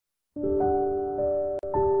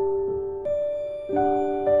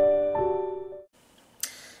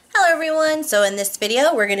everyone. So in this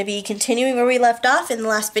video we're going to be continuing where we left off in the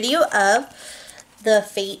last video of The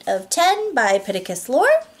Fate of Ten by Pittacus Lore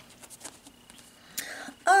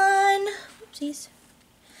on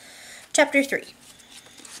Chapter 3.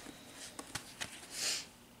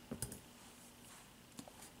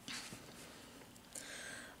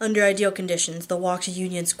 Under ideal conditions, the walk to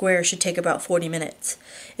Union Square should take about 40 minutes.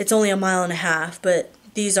 It's only a mile and a half, but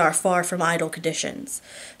these are far from idle conditions.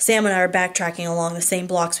 Sam and I are backtracking along the same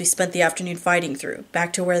blocks we spent the afternoon fighting through,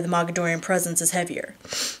 back to where the Mogadorian presence is heavier.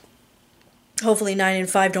 Hopefully 9 and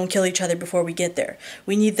 5 don't kill each other before we get there.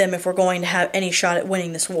 We need them if we're going to have any shot at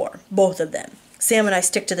winning this war. Both of them. Sam and I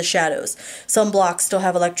stick to the shadows. Some blocks still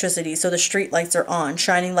have electricity, so the street lights are on,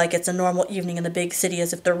 shining like it's a normal evening in the big city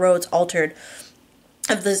as if the roads aren't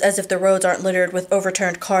littered with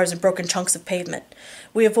overturned cars and broken chunks of pavement.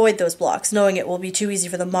 We avoid those blocks, knowing it will be too easy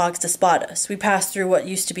for the Mogs to spot us. We pass through what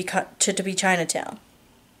used to be Chinatown.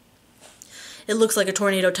 It looks like a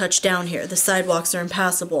tornado touched down here. The sidewalks are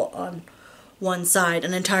impassable on one side.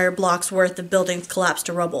 An entire block's worth of buildings collapsed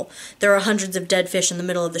to rubble. There are hundreds of dead fish in the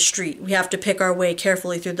middle of the street. We have to pick our way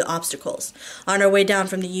carefully through the obstacles. On our way down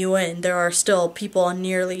from the UN, there are still people on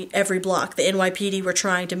nearly every block. The NYPD were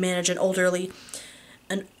trying to manage an orderly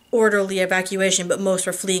evacuation, but most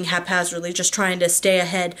were fleeing haphazardly, just trying to stay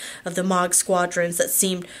ahead of the Mog squadrons that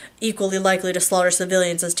seemed equally likely to slaughter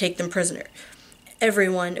civilians as take them prisoner.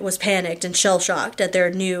 Everyone was panicked and shell-shocked at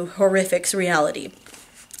their new, horrific reality.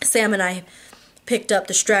 Sam and I picked up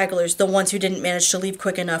the stragglers, the ones who didn't manage to leave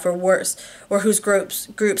quick enough or worse, or whose groups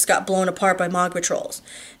got blown apart by Mog patrols.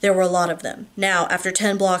 There were a lot of them. Now, after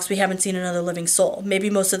 10 blocks, we haven't seen another living soul. Maybe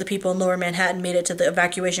most of the people in Lower Manhattan made it to the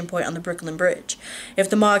evacuation point on the Brooklyn Bridge, if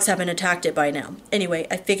the Mogs haven't attacked it by now. Anyway,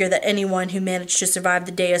 I figure that anyone who managed to survive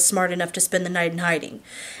the day is smart enough to spend the night in hiding.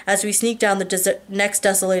 As we sneak down the next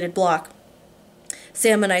desolated block,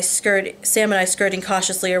 Sam and I skirting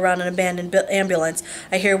cautiously around an abandoned ambulance,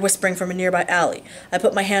 I hear whispering from a nearby alley. I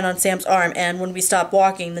put my hand on Sam's arm, and when we stop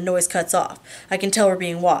walking, the noise cuts off. I can tell we're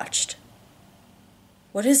being watched.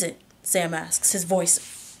 "What is it?" Sam asks, his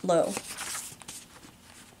voice low.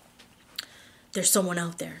 "There's someone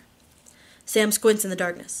out there." Sam squints in the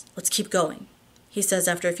darkness. "Let's keep going," he says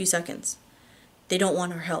after a few seconds. "They don't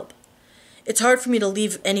want our help." It's hard for me to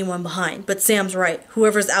leave anyone behind, but Sam's right.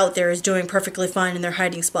 Whoever's out there is doing perfectly fine in their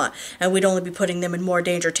hiding spot, and we'd only be putting them in more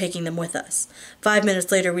danger taking them with us. 5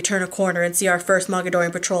 minutes later, we turn a corner and see our first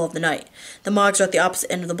Mogadorian patrol of the night. The Mogs are at the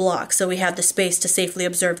opposite end of the block, so we have the space to safely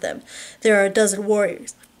observe them. There are a dozen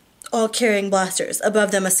warriors, all carrying blasters. Above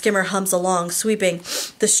them, a skimmer hums along, sweeping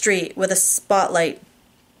the street with a spotlight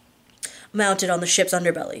mounted on the ship's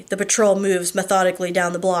underbelly. The patrol moves methodically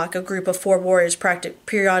down the block, a group of 4 warriors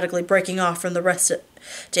periodically breaking off from the rest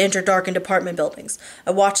to enter darkened apartment buildings.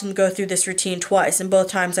 I watch them go through this routine twice, and both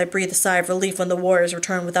times I breathe a sigh of relief when the warriors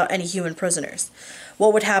return without any human prisoners.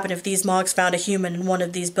 What would happen if these Mogs found a human in one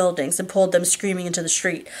of these buildings and pulled them screaming into the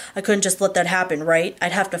street? I couldn't just let that happen, right?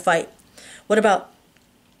 I'd have to fight. What about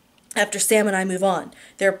after Sam and I move on?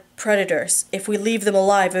 They're predators. If we leave them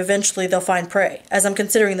alive, eventually they'll find prey. As I'm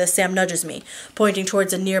considering this, Sam nudges me, pointing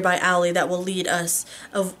towards a nearby alley that will let us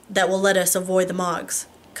avoid the Mogs.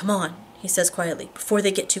 "Come on," he says quietly, "before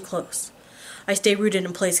they get too close." I stay rooted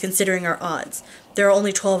in place, considering our odds. There are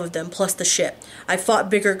only 12 of them, plus the ship. I've fought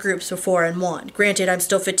bigger groups before and won. Granted, I'm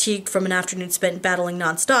still fatigued from an afternoon spent battling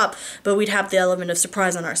non-stop, but we'd have the element of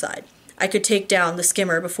surprise on our side. I could take down the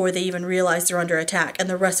skimmer before they even realize they're under attack, and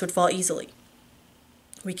the rest would fall easily.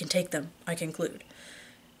 "We can take them," I conclude.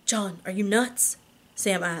 "John, are you nuts?"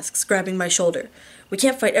 Sam asks, grabbing my shoulder. "We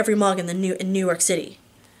can't fight every Mog in New York City."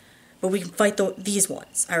 "But we can fight these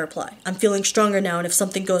ones," I reply. "I'm feeling stronger now, and if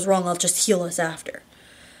something goes wrong, I'll just heal us after."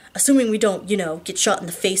 "Assuming we don't, get shot in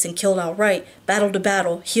the face and killed outright, battle to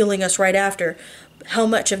battle, healing us right after, how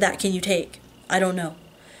much of that can you take?" "I don't know.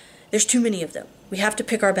 There's too many of them. We have to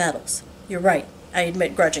pick our battles." "You're right," I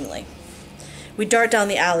admit grudgingly. We dart down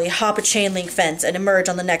the alley, hop a chain-link fence, and emerge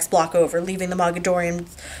on the next block over, leaving the Mogadorian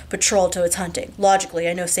patrol to its hunting. Logically,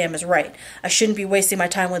 I know Sam is right. I shouldn't be wasting my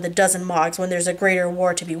time with a dozen Mogs when there's a greater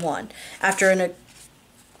war to be won. After an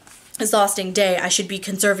exhausting day, I should be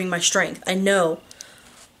conserving my strength. I know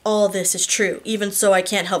all this is true. Even so, I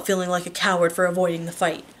can't help feeling like a coward for avoiding the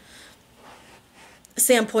fight.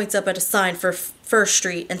 Sam points up at a sign for First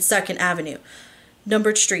Street and 2nd Avenue.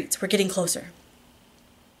 Numbered streets. We're getting closer.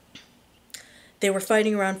 They were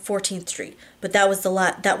fighting around 14th Street, but that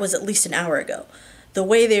was at least an hour ago. The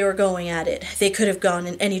way they were going at it, they could have gone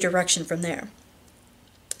in any direction from there.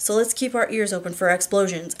 "So let's keep our ears open for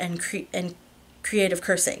explosions and creative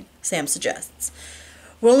cursing," Sam suggests.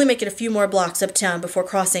 We'll only make it a few more blocks uptown before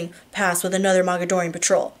crossing paths with another Mogadorian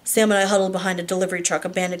patrol. Sam and I huddled behind a delivery truck,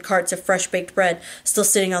 abandoned carts of fresh-baked bread still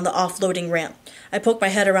sitting on the offloading ramp. I poked my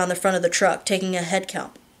head around the front of the truck, taking a head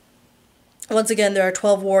count. Once again, there are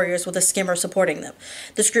 12 warriors with a skimmer supporting them.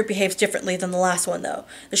 This group behaves differently than the last one, though.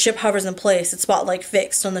 The ship hovers in place, its spotlight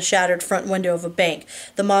fixed on the shattered front window of a bank.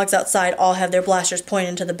 The Mogs outside all have their blasters pointed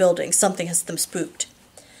into the building. Something has them spooked.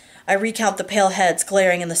 I recount the pale heads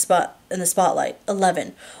glaring in the spotlight.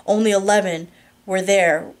 11. Only 11 were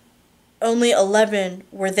there. Only 11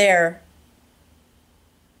 were there.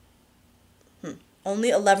 Only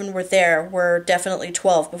 11 were there were definitely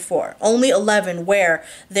 12 before. Only 11 where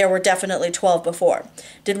there were definitely 12 before.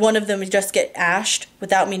 Did one of them just get ashed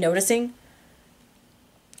without me noticing?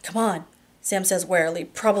 Come on, Sam says warily,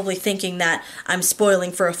 probably thinking that I'm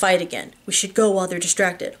spoiling for a fight again. We should go while they're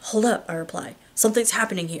distracted. Hold up, I reply. Something's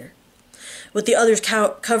happening here. With the others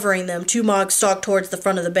covering them, 2 Mogs stalk towards the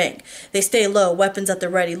front of the bank. They stay low, weapons at the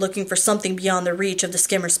ready, looking for something beyond the reach of the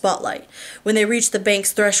skimmer's spotlight. When they reach the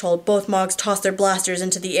bank's threshold, both Mogs toss their blasters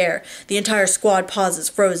into the air. The entire squad pauses,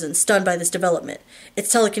 frozen, stunned by this development.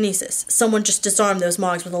 It's telekinesis. Someone just disarmed those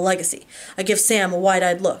Mogs with a legacy. I give Sam a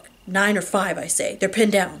wide-eyed look. 9 or 5, I say. They're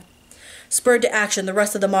pinned down. Spurred to action, the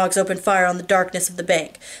rest of the Mogs open fire on the darkness of the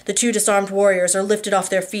bank. The 2 disarmed warriors are lifted off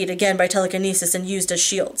their feet again by telekinesis and used as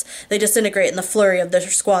shields. They disintegrate in the flurry of their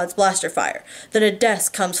squad's blaster fire. Then a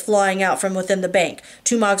desk comes flying out from within the bank.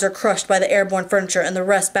 2 Mogs are crushed by the airborne furniture and the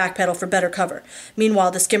rest backpedal for better cover.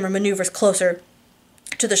 Meanwhile, the skimmer maneuvers closer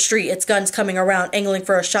to the street, its guns coming around, angling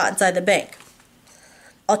for a shot inside the bank.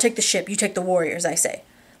 I'll take the ship, you take the warriors, I say.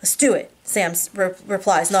 Let's do it, Sam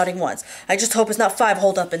replies, nodding once. I just hope it's not 5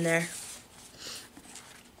 holed up in there.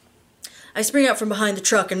 I spring out from behind the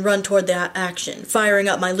truck and run toward the action, firing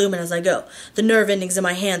up my lumen as I go. The nerve endings in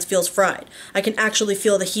my hands feels fried. I can actually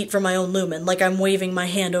feel the heat from my own lumen, like I'm waving my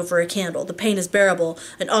hand over a candle. The pain is bearable,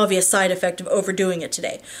 an obvious side effect of overdoing it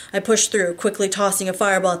today. I push through, quickly tossing a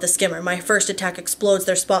fireball at the skimmer. My first attack explodes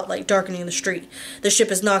their spotlight, darkening the street. The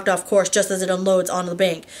ship is knocked off course just as it unloads on the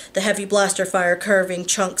bank, the heavy blaster fire carving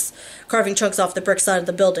chunks off the brick side of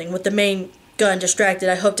the building. With the main gun distracted,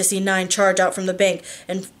 I hope to see 9 charge out from the bank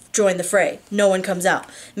and join the fray. No one comes out.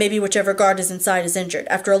 Maybe whichever guard is inside is injured.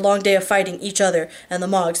 After a long day of fighting each other and the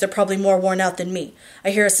Mogs, they're probably more worn out than me. I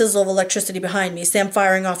hear a sizzle of electricity behind me, Sam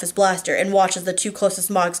firing off his blaster, and watch as the 2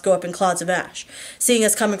 closest Mogs go up in clouds of ash. Seeing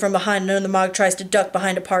us coming from behind, another Mog tries to duck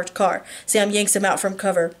behind a parked car. Sam yanks him out of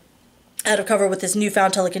cover with his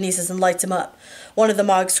newfound telekinesis and lights him up. One of the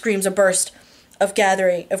Mogs screams a burst of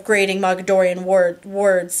grating Mogadorian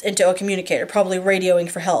words into a communicator, probably radioing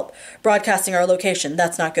for help, broadcasting our location.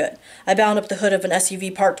 That's not good. I bound up the hood of an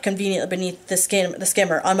SUV parked conveniently beneath the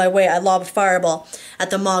skimmer. On my way, I lob a fireball at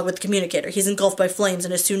the Mog with the communicator. He's engulfed by flames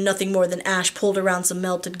and is soon nothing more than ash pulled around some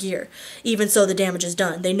melted gear. Even so, the damage is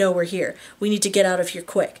done. They know we're here. We need to get out of here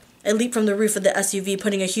quick. I leap from the roof of the SUV,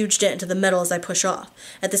 putting a huge dent into the metal as I push off.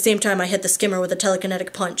 At the same time, I hit the skimmer with a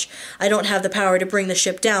telekinetic punch. I don't have the power to bring the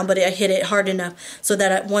ship down, but I hit it hard enough so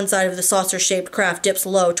that at one side of the saucer-shaped craft dips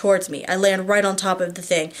low towards me. I land right on top of the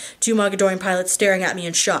thing, 2 Mogadorian pilots staring at me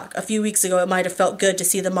in shock. A few weeks ago, it might have felt good to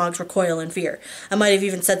see the Mogs recoil in fear. I might have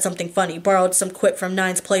even said something funny, borrowed some quip from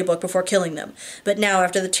Nine's playbook before killing them. But now,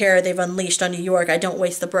 after the terror they've unleashed on New York, I don't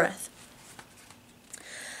waste the breath.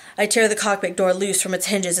 I tear the cockpit door loose from its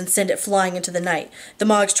hinges and send it flying into the night. The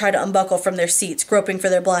Mogs try to unbuckle from their seats, groping for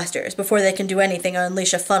their blasters. Before they can do anything, I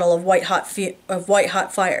unleash a funnel of white-hot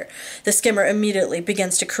fire. The skimmer immediately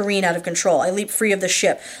begins to careen out of control. I leap free of the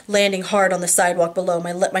ship, landing hard on the sidewalk below,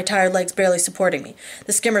 my tired legs barely supporting me.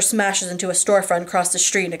 The skimmer smashes into a storefront across the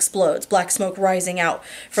street and explodes, black smoke rising out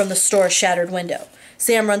from the store's shattered window.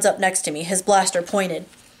 Sam runs up next to me, his blaster pointed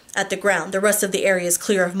at the ground. The rest of the area is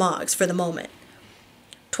clear of Mogs for the moment.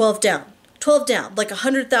 12 down. 12 down, like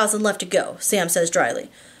 100,000 left to go, Sam says dryly.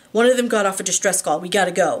 One of them got off a distress call. We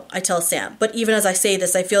gotta go, I tell Sam. But even as I say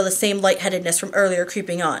this, I feel the same lightheadedness from earlier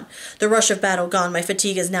creeping on. The rush of battle gone, my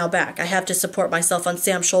fatigue is now back. I have to support myself on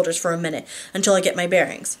Sam's shoulders for a minute, until I get my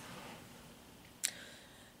bearings.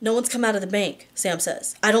 No one's come out of the bank, Sam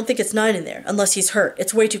says. I don't think it's 9 in there, unless he's hurt.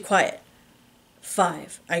 It's way too quiet.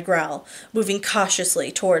 5, I growl, moving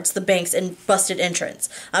cautiously towards the bank's busted entrance.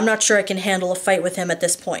 I'm not sure I can handle a fight with him at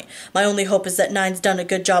this point. My only hope is that Nine's done a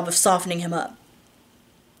good job of softening him up.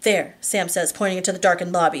 There, Sam says, pointing into the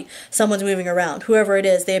darkened lobby. Someone's moving around. Whoever it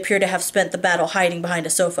is, they appear to have spent the battle hiding behind a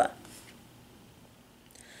sofa.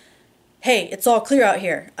 Hey, it's all clear out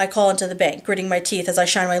here, I call into the bank, gritting my teeth as I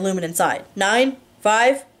shine my lumen inside. 9?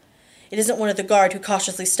 5? It isn't one of the guard who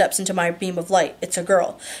cautiously steps into my beam of light. It's a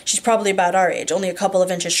girl. She's probably about our age, only a couple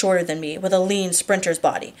of inches shorter than me, with a lean sprinter's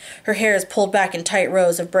body. Her hair is pulled back in tight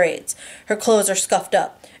rows of braids. Her clothes are scuffed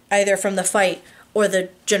up, either from the fight or the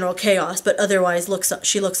general chaos, but otherwise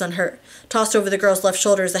she looks unhurt. Tossed over the girl's left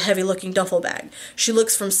shoulder is a heavy-looking duffel bag. She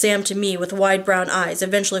looks from Sam to me with wide brown eyes,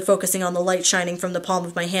 eventually focusing on the light shining from the palm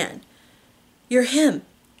of my hand. "You're him,"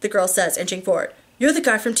 the girl says, inching forward. "You're the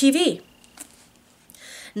guy from TV."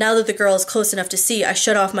 Now that the girl is close enough to see, I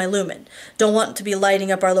shut off my lumen. Don't want to be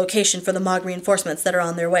lighting up our location for the Mog reinforcements that are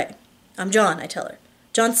on their way. "I'm John," I tell her.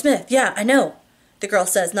 "John Smith, yeah, I know," the girl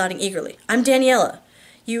says, nodding eagerly. "I'm Daniela.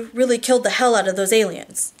 You really killed the hell out of those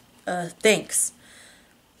aliens." Thanks."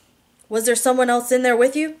 "Was there someone else in there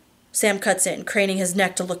with you?" Sam cuts in, craning his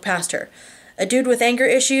neck to look past her. "A dude with anger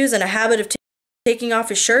issues and a habit of taking off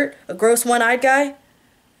his shirt? A gross one-eyed guy?"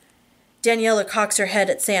 Daniela cocks her head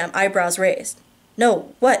at Sam, eyebrows raised.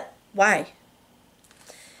 "No, what? Why?"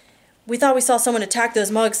 "We thought we saw someone attack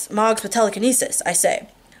those Mogs with telekinesis," I say,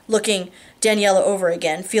 looking Daniela over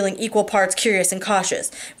again, feeling equal parts curious and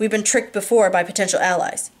cautious. We've been tricked before by potential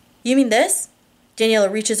allies. "You mean this?"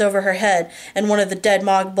 Daniela reaches over her head, and one of the dead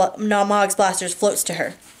Mog's blasters floats to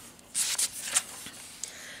her.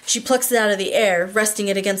 She plucks it out of the air, resting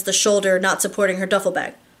it against the shoulder not supporting her duffel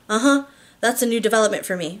bag. "Uh-huh, that's a new development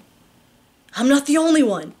for me." "I'm not the only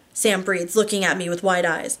one," Sam breathes, looking at me with wide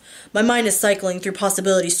eyes. My mind is cycling through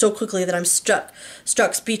possibilities so quickly that I'm struck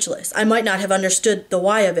speechless. I might not have understood the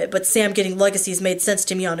why of it, but Sam getting legacies made sense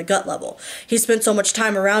to me on a gut level. He spent so much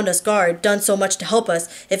time around us guard, done so much to help us.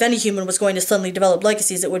 If any human was going to suddenly develop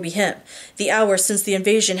legacies, it would be him. The hours since the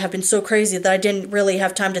invasion have been so crazy that I didn't really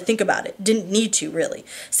have time to think about it. Didn't need to, really.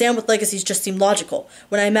 Sam with legacies just seemed logical.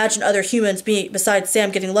 When I imagine other humans besides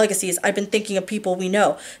Sam getting legacies, I've been thinking of people we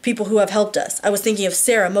know, people who have helped us. I was thinking of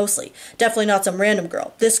Sarah mostly. Definitely not some random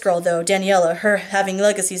girl. This girl, though, Daniela, her having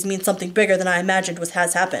legacies means something bigger than I imagined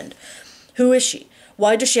has happened. Who is she?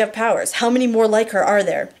 Why does she have powers? How many more like her are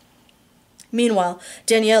there? Meanwhile,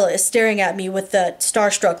 Daniela is staring at me with that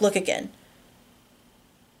starstruck look again.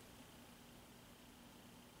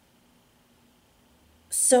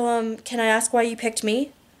 "So, can I ask why you picked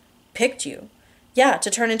me?" "Picked you?" "Yeah, to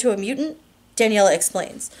turn into a mutant?" Daniela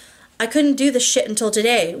explains. "I couldn't do this shit until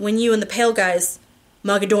today, when you and the pale guys..."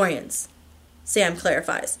 "Mogadorians," Sam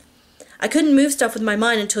clarifies. "I couldn't move stuff with my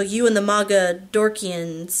mind until you and the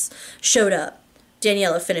Mogadorkians showed up,"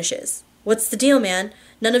 Daniela finishes. "What's the deal, man?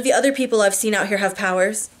 None of the other people I've seen out here have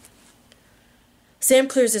powers." Sam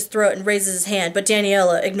clears his throat and raises his hand, but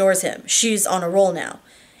Daniela ignores him. She's on a roll now.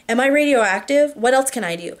 "Am I radioactive? What else can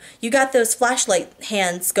I do? You got those flashlight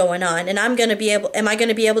hands going on, and am I gonna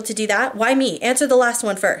be able to do that? Why me? Answer the last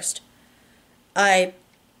one first."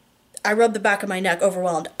 I rub the back of my neck,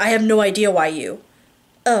 overwhelmed. "I have no idea why you..."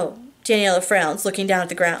 "Oh," Daniela frowns, looking down at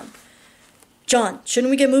the ground. "John, shouldn't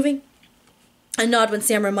we get moving?" I nod when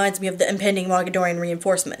Sam reminds me of the impending Mogadorian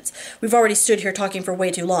reinforcements. We've already stood here talking for way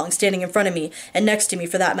too long. Standing in front of me, and next to me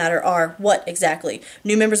for that matter, are, what exactly?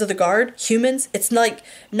 New members of the Guard? Humans? It's like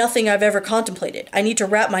nothing I've ever contemplated. I need to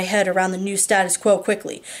wrap my head around the new status quo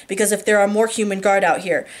quickly, because if there are more human Guard out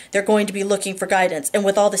here, they're going to be looking for guidance, and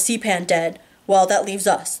with all the Sea-Pan dead, well, that leaves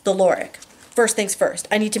us, the Lorik. First things first,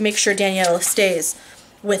 I need to make sure Daniela stays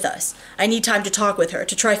with us. I need time to talk with her,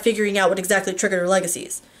 to try figuring out what exactly triggered her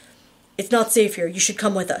legacies. "It's not safe here. You should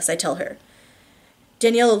come with us," I tell her.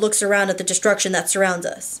 Daniela looks around at the destruction that surrounds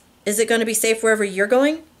us. "Is it going to be safe wherever you're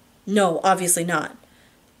going?" "No, obviously not."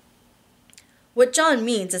 "What John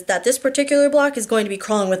means is that this particular block is going to be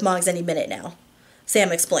crawling with Mogs any minute now,"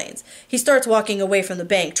 Sam explains. He starts walking away from the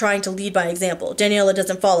bank, trying to lead by example. Daniela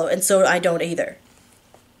doesn't follow, and so I don't either.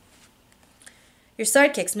 "Your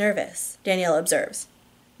sidekick's nervous," Daniela observes.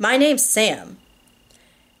 "My name's Sam."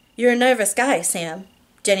 "You're a nervous guy, Sam,"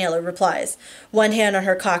 Daniela replies, one hand on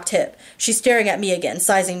her cocked hip. She's staring at me again,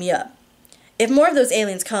 sizing me up. "If more of those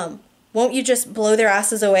aliens come, won't you just blow their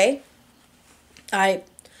asses away?" I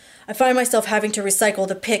find myself having to recycle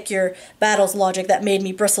the pick your battles logic that made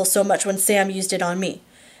me bristle so much when Sam used it on me.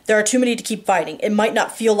 There are too many to keep fighting. It might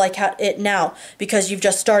not feel like it now because you've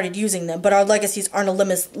just started using them, but our legacies aren't a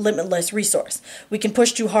limitless resource. We can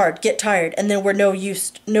push too hard, get tired, and then we're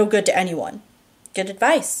no good to anyone. "Good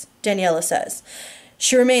advice," Daniela says.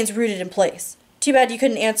 She remains rooted in place. "Too bad you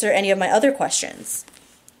couldn't answer any of my other questions."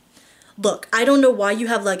 "Look, I don't know why you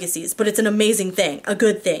have legacies, but it's an amazing thing, a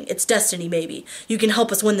good thing. It's destiny, maybe. You can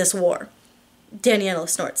help us win this war." Daniela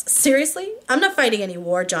snorts. "Seriously? I'm not fighting any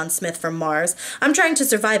war, John Smith from Mars. I'm trying to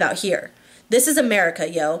survive out here. This is America,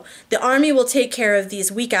 yo. The army will take care of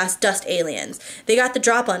these weak-ass dust aliens. They got the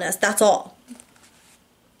drop on us, that's all."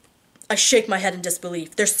 I shake my head in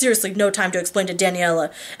disbelief. There's seriously no time to explain to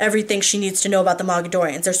Daniela everything she needs to know about the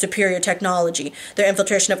Mogadorians, their superior technology, their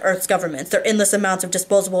infiltration of Earth's governments, their endless amounts of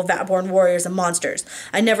disposable vat-born warriors and monsters.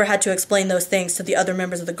 I never had to explain those things to the other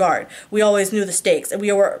members of the Guard. We always knew the stakes, and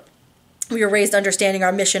we were raised understanding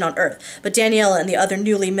our mission on Earth. But Daniela and the other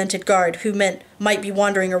newly minted Guard who might be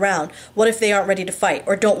wandering around, what if they aren't ready to fight,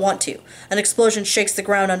 or don't want to? An explosion shakes the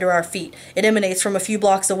ground under our feet. It emanates from a few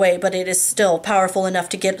blocks away, but it is still powerful enough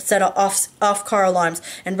to set off car alarms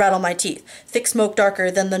and rattle my teeth. Thick smoke darker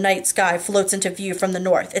than the night sky floats into view from the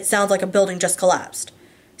north. It sounds like a building just collapsed.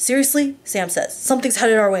 Seriously? Sam says. Something's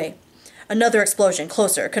headed our way. Another explosion,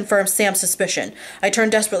 closer, confirms Sam's suspicion. I turn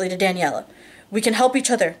desperately to Daniela. We can help each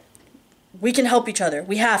other. We can help each other.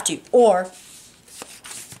 We have to. Or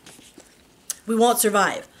we won't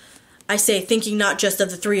survive. I say, thinking not just of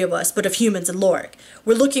the three of us, but of humans and Lorik.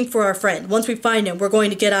 We're looking for our friend. Once we find him, we're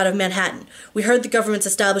going to get out of Manhattan. We heard the government's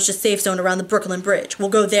established a safe zone around the Brooklyn Bridge. We'll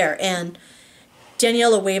go there, and...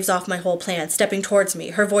 Daniela waves off my whole plan, stepping towards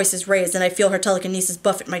me. Her voice is raised, and I feel her telekinesis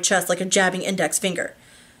buffet my chest like a jabbing index finger.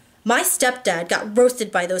 My stepdad got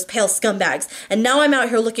roasted by those pale scumbags, and now I'm out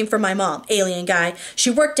here looking for my mom, alien guy.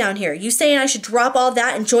 She worked down here. You saying I should drop all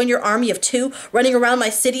that and join your army of two, running around my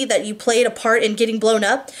city that you played a part in getting blown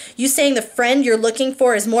up? You saying the friend you're looking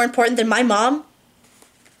for is more important than my mom?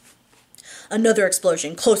 Another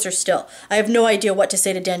explosion, closer still. I have no idea what to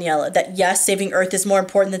say to Daniela. That yes, saving Earth is more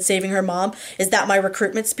important than saving her mom. Is that my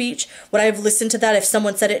recruitment speech? Would I have listened to that if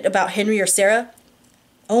someone said it about Henry or Sarah?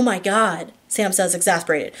 Oh my God, Sam says,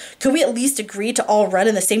 exasperated. Could we at least agree to all run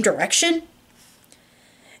in the same direction?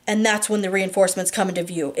 And that's when the reinforcements come into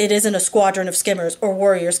view. It isn't a squadron of skimmers or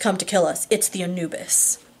warriors come to kill us. It's the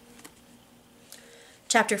Anubis.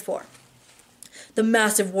 Chapter 4. The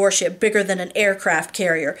massive warship, bigger than an aircraft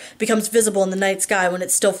carrier, becomes visible in the night sky when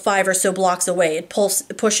it's still 5 or so blocks away. It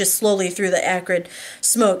pushes slowly through the acrid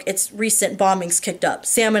smoke its recent bombings kicked up.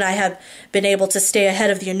 Sam and I have been able to stay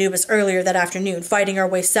ahead of the Anubis earlier that afternoon, fighting our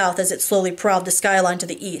way south as it slowly prowled the skyline to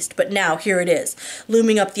the east. But now, here it is,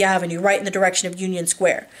 looming up the avenue, right in the direction of Union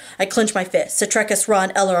Square. I clench my fist. Setrekis, Ra,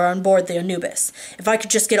 and Eller are on board the Anubis. If I could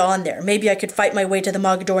just get on there, maybe I could fight my way to the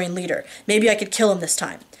Mogadorian leader. Maybe I could kill him this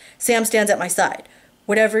time. Sam stands at my side.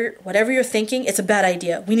 Whatever you're thinking, it's a bad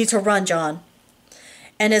idea. We need to run, John.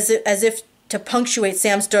 And as if to punctuate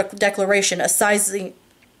Sam's declaration, a sizzling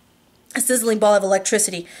ball of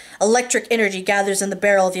electric energy gathers in the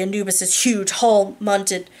barrel of the Anubis' huge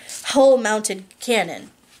hull-mounted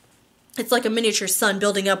cannon. It's like a miniature sun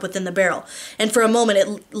building up within the barrel, and for a moment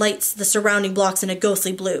it lights the surrounding blocks in a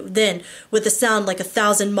ghostly blue. Then, with a sound like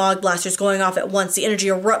 1,000 Mog blasters going off at once, the energy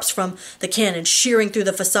erupts from the cannon, shearing through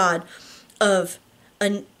the facade of a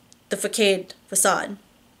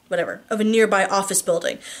nearby office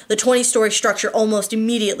building, the 20-story structure almost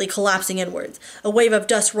immediately collapsing inwards. A wave of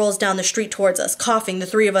dust rolls down the street towards us. Coughing, the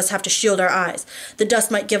three of us have to shield our eyes. The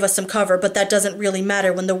dust might give us some cover, but that doesn't really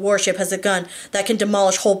matter when the warship has a gun that can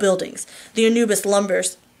demolish whole buildings. The Anubis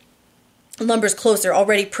lumbers closer,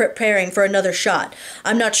 already preparing for another shot.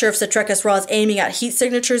 I'm not sure if Setrekis Ra is aiming at heat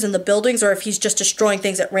signatures in the buildings or if he's just destroying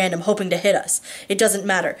things at random, hoping to hit us. It doesn't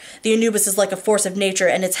matter. The Anubis is like a force of nature,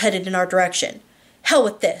 and it's headed in our direction. Hell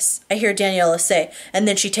with this, I hear Daniela say, and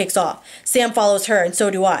then she takes off. Sam follows her, and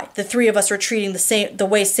so do I. The three of us retreating the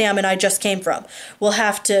way Sam and I just came from. We'll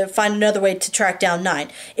have to find another way to track down Nine.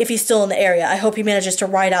 If he's still in the area, I hope he manages to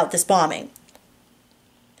ride out this bombing.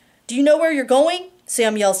 Do you know where you're going?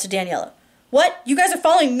 Sam yells to Daniela. What? You guys are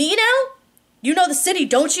following me now? You know the city,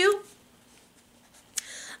 don't you?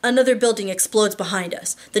 Another building explodes behind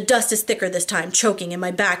us. The dust is thicker this time, choking, and my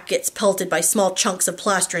back gets pelted by small chunks of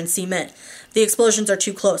plaster and cement. The explosions are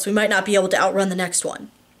too close. We might not be able to outrun the next one.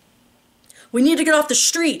 We need to get off the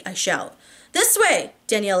street, I shout. This way,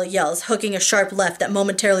 Daniela yells, hooking a sharp left that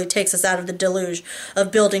momentarily takes us out of the deluge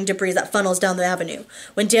of building debris that funnels down the avenue.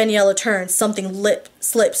 When Daniela turns, something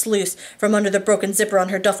slips loose from under the broken zipper on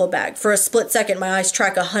her duffel bag. For a split second, my eyes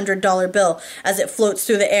track a $100 bill as it floats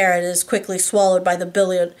through the air and is quickly swallowed by the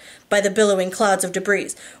billowing clouds of debris.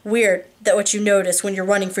 Weird that what you notice when you're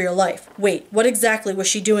running for your life. Wait, what exactly was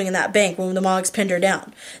she doing in that bank when the Mogs pinned her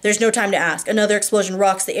down? There's no time to ask. Another explosion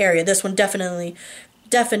rocks the area, this one deafeningly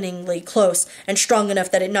close and strong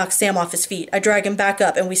enough that it knocks Sam off his feet. I drag him back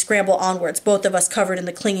up and we scramble onwards, both of us covered in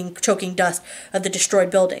the clinging, choking dust of the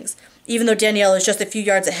destroyed buildings. Even though Danielle is just a few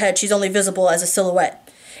yards ahead, she's only visible as a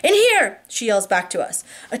silhouette. In here! She yells back to us.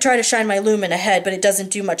 I try to shine my lumen ahead, but it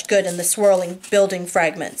doesn't do much good in the swirling building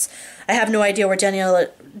fragments. I have no idea where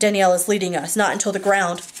Danielle is leading us, not until the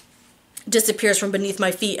ground disappears from beneath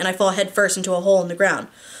my feet and I fall headfirst into a hole in the ground.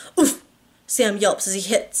 Oof! Sam yelps as he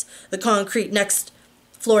hits the concrete next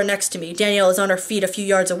floor next to me. Danielle is on her feet a few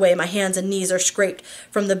yards away. My hands and knees are scraped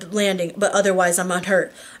from the landing, but otherwise I'm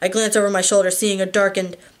unhurt. I glance over my shoulder, seeing a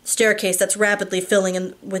darkened staircase that's rapidly filling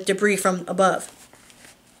in with debris from above.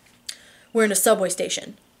 We're in a subway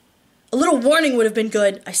station. A little warning would have been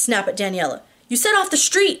good, I snap at Daniela. You said off the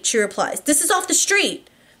street, she replies. This is off the street.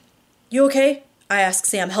 You okay? I ask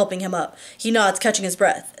Sam, helping him up. He nods, catching his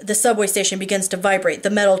breath. The subway station begins to vibrate. The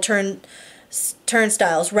metal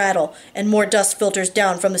turnstiles rattle, and more dust filters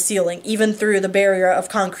down from the ceiling. Even through the barrier of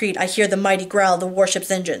concrete, I hear the mighty growl of the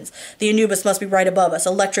warship's engines. The Anubis must be right above us.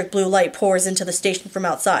 Electric blue light pours into the station from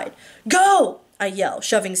outside. Go! I yell,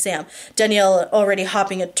 shoving Sam. Danielle already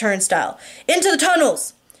hopping a turnstile. Into the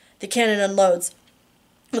tunnels! The cannon unloads.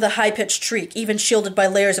 With a high-pitched shriek, even shielded by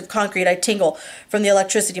layers of concrete, I tingle from the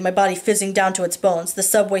electricity, my body fizzing down to its bones. The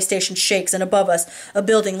subway station shakes, and above us, a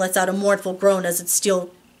building lets out a mournful groan as its steel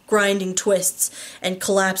grinding twists and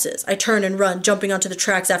collapses. I turn and run, jumping onto the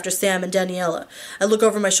tracks after Sam and Daniela. I look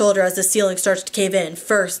over my shoulder as the ceiling starts to cave in,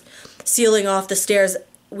 first sealing off the stairs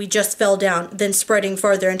we just fell down, then spreading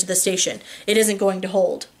farther into the station. It isn't going to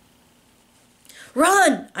hold.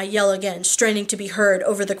 Run! I yell again, straining to be heard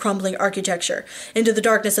over the crumbling architecture. Into the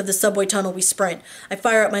darkness of the subway tunnel we sprint. I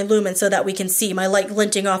fire up my lumen so that we can see, my light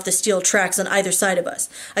glinting off the steel tracks on either side of us.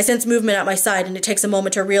 I sense movement at my side, and it takes a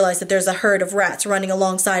moment to realize that there's a herd of rats running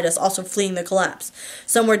alongside us, also fleeing the collapse.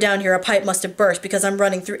 Somewhere down here a pipe must have burst because I'm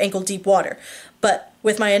running through ankle-deep water. But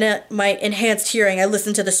with my enhanced hearing, I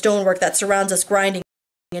listen to the stonework that surrounds us grinding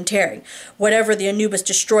and tearing. Whatever the Anubis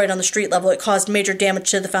destroyed on the street level, it caused major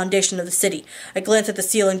damage to the foundation of the city. I glance at the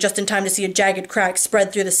ceiling just in time to see a jagged crack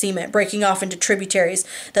spread through the cement, breaking off into tributaries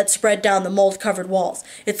that spread down the mold-covered walls.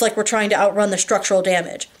 It's like we're trying to outrun the structural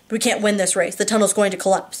damage. We can't win this race. The tunnel's going to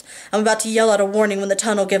collapse. I'm about to yell out a warning when the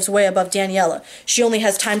tunnel gives way above Daniela. She only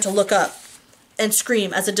has time to look up and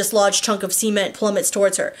scream as a dislodged chunk of cement plummets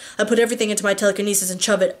towards her. I put everything into my telekinesis and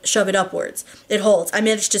shove it upwards. It holds. I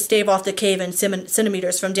manage to stave off the cave in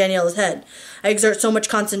centimeters from Daniela's head. I exert so much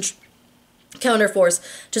counterforce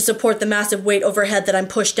to support the massive weight overhead that I'm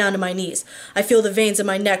pushed down to my knees. I feel the veins in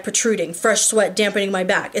my neck protruding, fresh sweat dampening my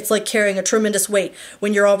back. It's like carrying a tremendous weight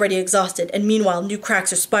when you're already exhausted, and meanwhile new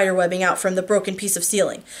cracks are spiderwebbing out from the broken piece of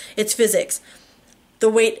ceiling. It's physics. The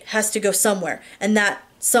weight has to go somewhere, and that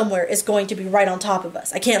somewhere is going to be right on top of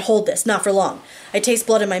us. I can't hold this, not for long. I taste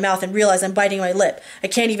blood in my mouth and realize I'm biting my lip. I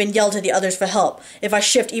can't even yell to the others for help. If I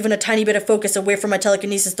shift even a tiny bit of focus away from my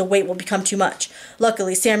telekinesis, the weight will become too much.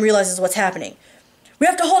 Luckily, Sam realizes what's happening. We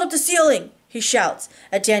have to hold up the ceiling, he shouts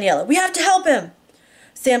at Daniela. We have to help him.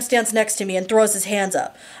 Sam stands next to me and throws his hands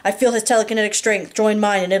up. I feel his telekinetic strength join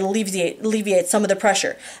mine, and it alleviates some of the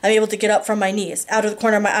pressure. I'm able to get up from my knees. Out of the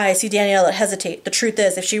corner of my eye, I see Daniela hesitate. The truth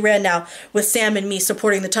is, if she ran now, with Sam and me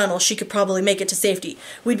supporting the tunnel, she could probably make it to safety.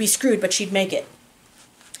 We'd be screwed, but she'd make it.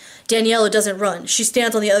 Daniela doesn't run. She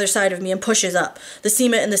stands on the other side of me and pushes up. The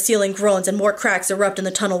cement in the ceiling groans and more cracks erupt in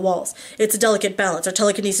the tunnel walls. It's a delicate balance. Our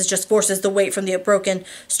telekinesis just forces the weight from the broken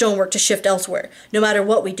stonework to shift elsewhere. No matter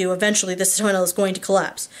what we do, eventually this tunnel is going to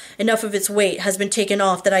collapse. Enough of its weight has been taken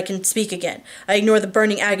off that I can speak again. I ignore the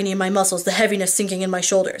burning agony in my muscles, the heaviness sinking in my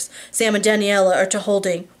shoulders. Sam and Daniela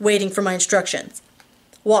are waiting for my instructions.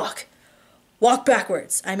 Walk. Walk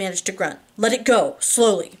backwards, I manage to grunt. Let it go,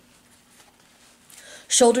 slowly.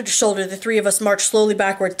 Shoulder to shoulder, the three of us march slowly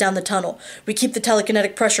backwards down the tunnel. We keep the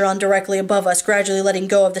telekinetic pressure on directly above us, gradually letting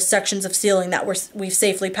go of the sections of ceiling that we've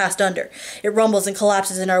safely passed under. It rumbles and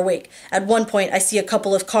collapses in our wake. At one point, I see a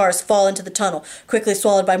couple of cars fall into the tunnel, quickly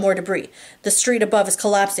swallowed by more debris. The street above is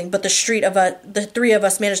collapsing, but the three of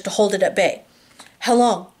us manage to hold it at bay. How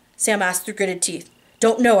long? Sam asks through gritted teeth.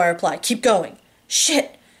 Don't know, I reply. Keep going.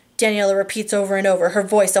 Shit! Daniela repeats over and over, her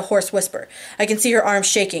voice a hoarse whisper. I can see her arms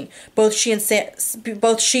shaking. Both she and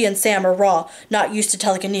Sam are raw, not used to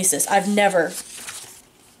telekinesis. I've never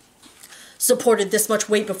supported this much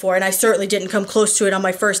weight before, and I certainly didn't come close to it on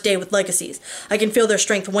my first day with Legacies. I can feel their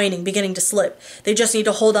strength waning, beginning to slip. They just need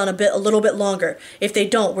to hold on a little bit longer. If they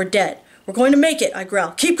don't, we're dead. We're going to make it, I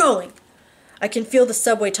growl. Keep going! I can feel the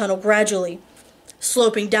subway tunnel gradually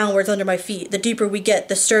sloping downwards under my feet. The deeper we get,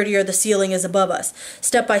 the sturdier the ceiling is above us.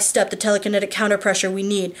 Step by step, the telekinetic counterpressure we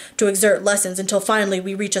need to exert lessens until finally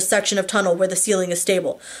we reach a section of tunnel where the ceiling is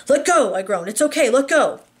stable. Let go, I groan. It's okay, let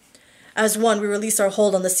go. As one, we release our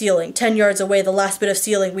hold on the ceiling. 10 yards away, the last bit of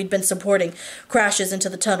ceiling we'd been supporting crashes into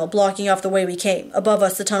the tunnel, blocking off the way we came. Above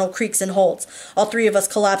us, the tunnel creaks and holds. All three of us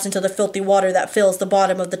collapse into the filthy water that fills the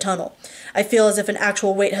bottom of the tunnel. I feel as if an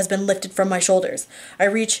actual weight has been lifted from my shoulders. I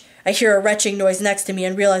hear a retching noise next to me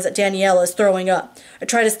and realize that Daniela is throwing up. I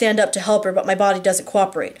try to stand up to help her, but my body doesn't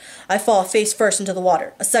cooperate. I fall face first into the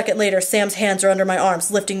water. A second later, Sam's hands are under my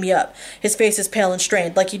arms, lifting me up. His face is pale and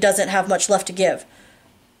strained, like he doesn't have much left to give.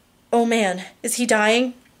 "Oh man, is he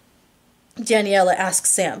dying?" Daniela asks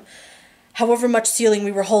Sam. "However much ceiling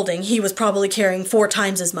we were holding, he was probably carrying 4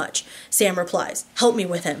 times as much," Sam replies. "Help me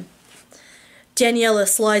with him." Daniela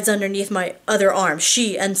slides underneath my other arm.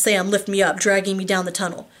 She and Sam lift me up, dragging me down the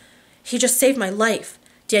tunnel. "He just saved my life,"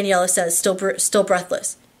 Daniela says, still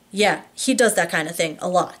breathless. "Yeah, he does that kind of thing, a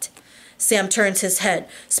lot." Sam turns his head,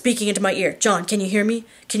 speaking into my ear. "John, can you hear me?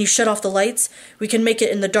 Can you shut off the lights? We can make it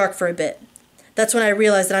in the dark for a bit." That's when I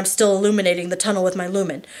realize that I'm still illuminating the tunnel with my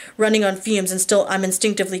lumen, running on fumes, and still I'm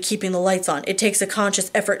instinctively keeping the lights on. It takes a conscious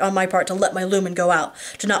effort on my part to let my lumen go out,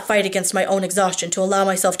 to not fight against my own exhaustion, to allow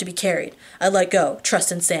myself to be carried. I let go,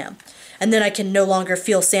 trust in Sam. And then I can no longer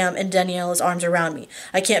feel Sam and Daniela's arms around me.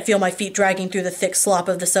 I can't feel my feet dragging through the thick slop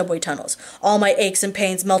of the subway tunnels. All my aches and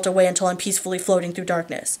pains melt away until I'm peacefully floating through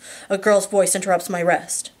darkness. A girl's voice interrupts my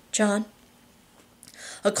rest. "John?"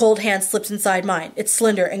 A cold hand slips inside mine. It's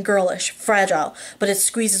slender and girlish, fragile, but it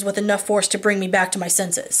squeezes with enough force to bring me back to my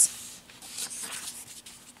senses.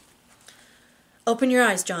 "Open your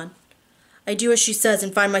eyes, John." I do as she says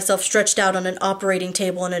and find myself stretched out on an operating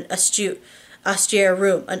table in an austere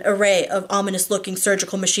room, an array of ominous-looking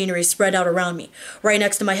surgical machinery spread out around me. Right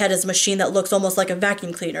next to my head is a machine that looks almost like a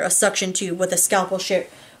vacuum cleaner. A suction tube with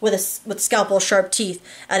scalpel-sharp teeth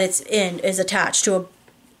at its end is attached to a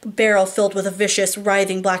barrel filled with a vicious,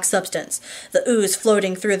 writhing black substance. The ooze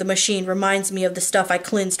floating through the machine reminds me of the stuff I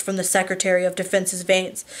cleansed from the Secretary of Defense's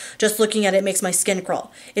veins. Just looking at it makes my skin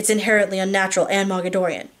crawl. It's inherently unnatural and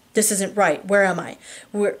Mogadorian. This isn't right. Where am I?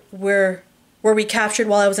 Were we captured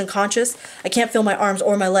while I was unconscious? I can't feel my arms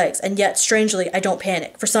or my legs, and yet, strangely, I don't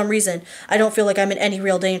panic. For some reason, I don't feel like I'm in any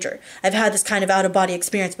real danger. I've had this kind of out-of-body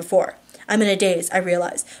experience before. I'm in a daze, I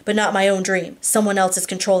realize, but not my own dream. Someone else is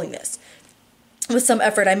controlling this. With some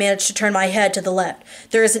effort, I managed to turn my head to the left.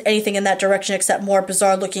 There isn't anything in that direction except more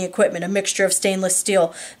bizarre-looking equipment, a mixture of stainless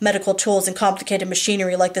steel, medical tools, and complicated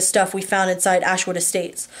machinery like the stuff we found inside Ashwood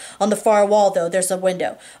Estates. On the far wall, though, there's a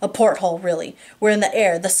window. A porthole, really. We're in the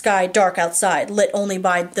air, the sky dark outside, lit only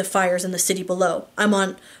by the fires in the city below. I'm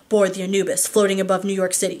on board the Anubis, floating above New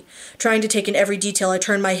York City. Trying to take in every detail, I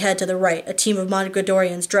turn my head to the right. A team of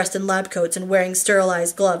Mogadorians dressed in lab coats and wearing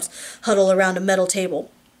sterilized gloves huddle around a metal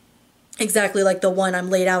table, exactly like the one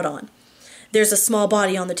I'm laid out on. There's a small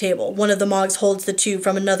body on the table. One of the Mogs holds the tube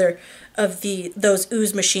from another of those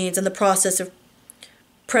ooze machines in the process of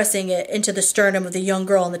pressing it into the sternum of the young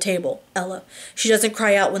girl on the table, Ella. She doesn't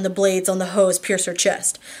cry out when the blades on the hose pierce her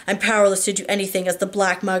chest. I'm powerless to do anything as the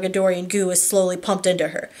black Mogadorian goo is slowly pumped into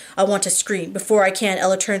her. I want to scream. Before I can,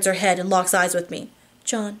 Ella turns her head and locks eyes with me.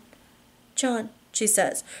 John, she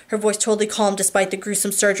says, her voice totally calm despite the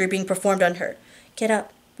gruesome surgery being performed on her. Get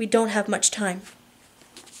up. We don't have much time.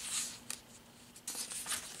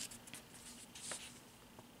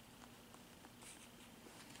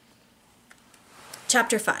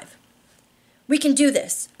 Chapter 5. We can do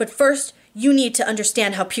this, but first you need to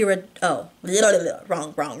understand how Pyrrha...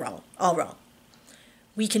 Wrong. All wrong.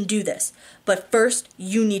 We can do this, but first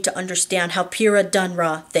you need to understand how Pyrrha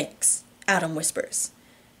Dunra thinks, Adam whispers.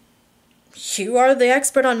 You are the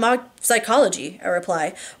expert on Mog psychology, I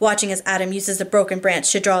reply, watching as Adam uses the broken branch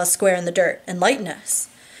to draw a square in the dirt. Enlighten us.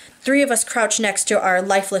 3 of us crouch next to our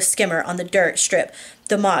lifeless skimmer on the dirt strip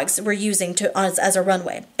the Mogs were using as a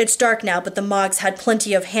runway. It's dark now, but the Mogs had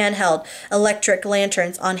plenty of handheld electric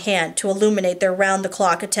lanterns on hand to illuminate their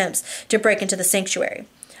round-the-clock attempts to break into the sanctuary.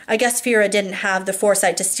 I guess Pyrrha didn't have the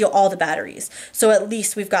foresight to steal all the batteries, so at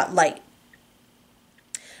least we've got light.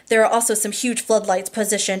 There are also some huge floodlights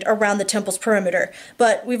positioned around the temple's perimeter,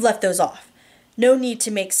 but we've left those off. No need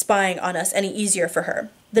to make spying on us any easier for her.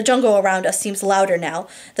 The jungle around us seems louder now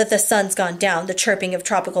that the sun's gone down, the chirping of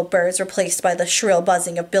tropical birds replaced by the shrill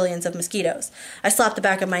buzzing of billions of mosquitoes. I slap the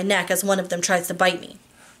back of my neck as one of them tries to bite me.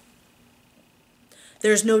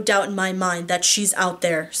 There's no doubt in my mind that she's out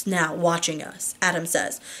there now watching us, Adam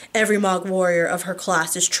says. Every Mog warrior of her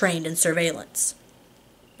class is trained in surveillance.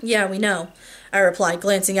 Yeah, we know, I reply,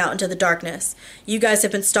 glancing out into the darkness. You guys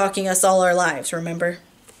have been stalking us all our lives, remember?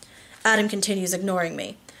 Adam continues, ignoring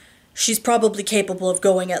me. She's probably capable of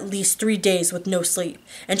going at least 3 days with no sleep,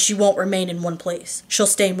 and she won't remain in one place. She'll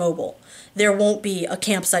stay mobile. There won't be a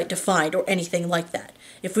campsite to find or anything like that.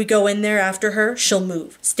 If we go in there after her, she'll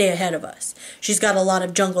move, stay ahead of us. She's got a lot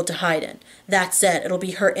of jungle to hide in. That said, it'll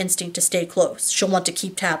be her instinct to stay close. She'll want to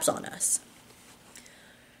keep tabs on us.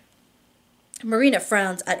 Marina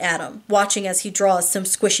frowns at Adam, watching as he draws some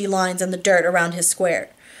squishy lines in the dirt around his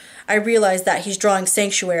square. I realize that he's drawing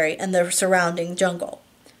Sanctuary and the surrounding jungle.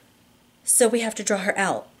 So we have to draw her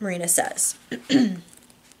out, Marina says.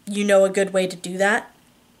 You know a good way to do that?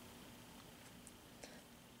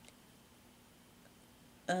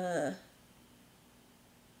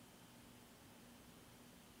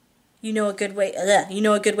 You know a good way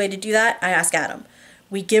to do that? I ask Adam.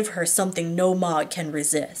 We give her something no Mog can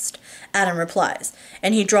resist, Adam replies,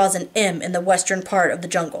 and he draws an M in the western part of the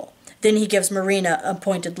jungle. Then he gives Marina a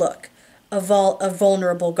pointed look. A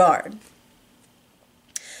vulnerable guard.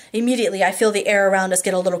 Immediately, I feel the air around us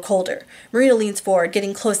get a little colder. Marina leans forward,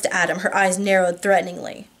 getting close to Adam, her eyes narrowed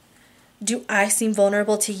threateningly. Do I seem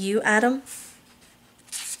vulnerable to you, Adam?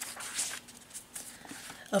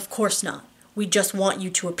 Of course not. We just want you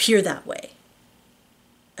to appear that way.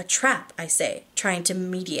 A trap, I say, trying to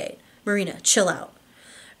mediate. Marina, chill out.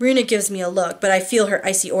 Marina gives me a look, but I feel her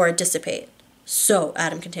icy aura dissipate. So,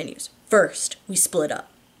 Adam continues, first, we split up.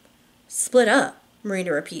 Split up?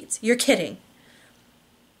 Marina repeats. You're kidding.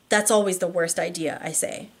 That's always the worst idea, I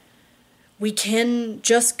say. We can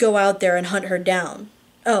just go out there and hunt her down.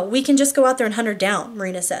 Oh, we can just go out there and hunt her down,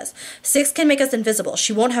 Marina says. Six can make us invisible.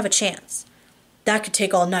 She won't have a chance. That could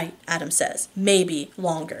take all night, Adam says. Maybe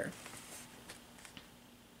longer.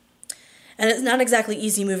 And it's not exactly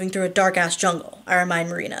easy moving through a dark-ass jungle, I remind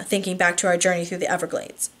Marina, thinking back to our journey through the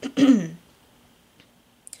Everglades.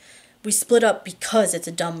 We split up because it's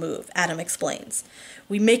a dumb move, Adam explains.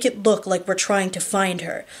 We make it look like we're trying to find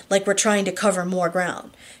her, like we're trying to cover more ground.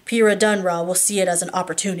 Pira Dunra will see it as an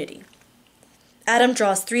opportunity. Adam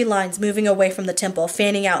draws 3 lines moving away from the temple,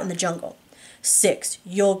 fanning out in the jungle. 6,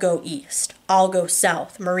 you'll go east. I'll go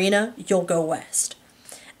south. Marina, you'll go west.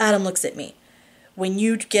 Adam looks at me. When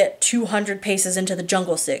you get 200 paces into the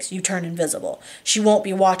jungle, 6, you turn invisible. She won't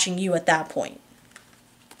be watching you at that point.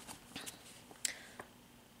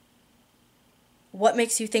 What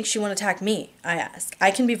makes you think she won't attack me? I ask.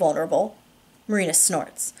 I can be vulnerable. Marina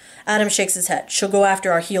snorts. Adam shakes his head. She'll go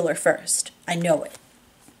after our healer first. I know it.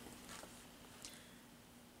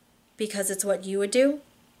 Because it's what you would do?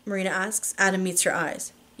 Marina asks. Adam meets her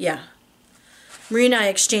eyes. Yeah. Marina and I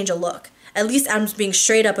exchange a look. At least Adam's being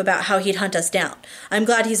straight up about how he'd hunt us down. I'm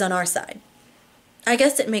glad he's on our side. I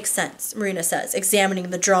guess it makes sense, Marina says, examining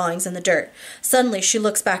the drawings in the dirt. Suddenly, she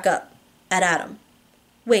looks back up at Adam.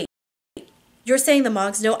 Wait, you're saying the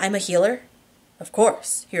Mogs know I'm a healer? Of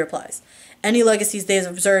course, he replies. Any legacies they've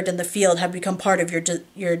observed in the field have become part of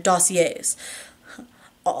your dossiers.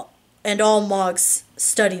 And all Mogs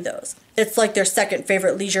study those. It's like their second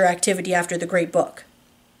favorite leisure activity after the Great Book.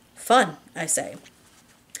 Fun, I say.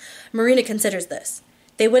 Marina considers this.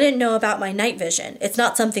 They wouldn't know about my night vision. It's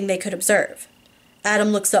not something they could observe. Adam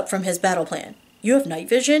looks up from his battle plan. You have night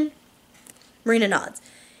vision? Marina nods.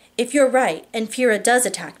 If you're right, and Pira does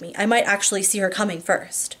attack me, I might actually see her coming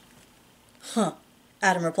first. Huh,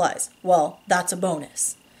 Adam replies. Well, that's a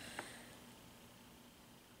bonus.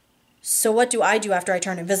 So what do I do after I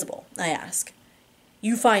turn invisible? I ask.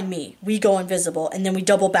 You find me, we go invisible, and then we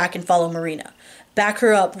double back and follow Marina. Back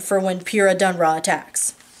her up for when Pira Dunra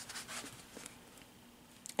attacks.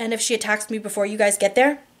 And if she attacks me before you guys get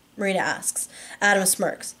there? Marina asks. Adam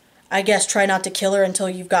smirks. I guess try not to kill her until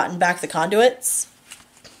you've gotten back the conduits?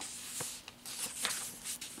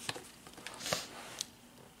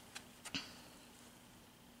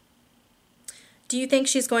 Do you think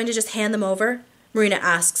she's going to just hand them over? Marina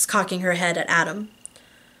asks, cocking her head at Adam.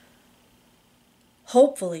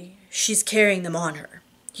 Hopefully, she's carrying them on her,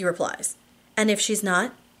 he replies. And if she's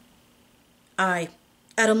not?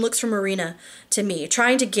 Adam looks from Marina to me,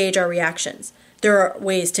 trying to gauge our reactions. There are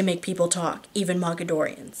ways to make people talk, even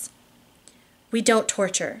Mogadorians. We don't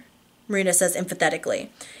torture, Marina says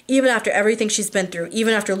emphatically. Even after everything she's been through,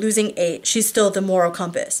 even after losing 8, she's still the moral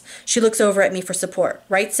compass. She looks over at me for support.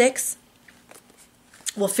 Right, 6?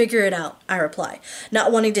 We'll figure it out, I reply,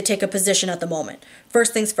 not wanting to take a position at the moment.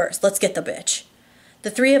 First things first, let's get the bitch. The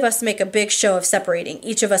 3 of us make a big show of separating,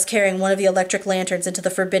 each of us carrying one of the electric lanterns into the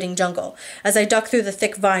forbidding jungle. As I duck through the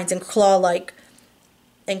thick vines and claw-like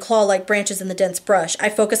branches in the dense brush, I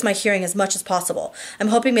focus my hearing as much as possible. I'm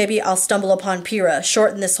hoping maybe I'll stumble upon Pira,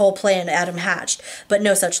 shorten this whole plan Adam hatched, but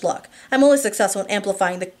no such luck. I'm only successful in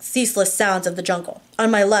amplifying the ceaseless sounds of the jungle. On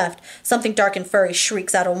my left, something dark and furry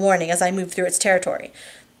shrieks out a warning as I move through its territory.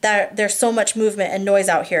 There's so much movement and noise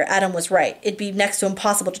out here. Adam was right. It'd be next to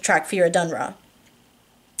impossible to track Fira Dunra.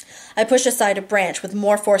 I push aside a branch with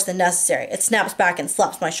more force than necessary. It snaps back and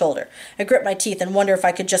slaps my shoulder. I grip my teeth and wonder if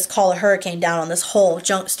I could just call a hurricane down on this whole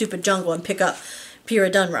stupid jungle and pick up Pira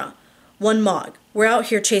Dunra. One Mog. We're out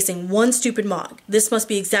here chasing one stupid Mog. This must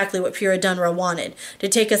be exactly what Pira Dunra wanted, to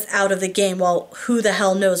take us out of the game while who the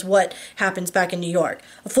hell knows what happens back in New York.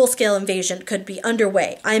 A full-scale invasion could be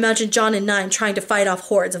underway. I imagine John and Nine trying to fight off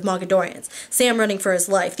hordes of Mogadorians, Sam running for his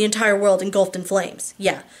life, the entire world engulfed in flames.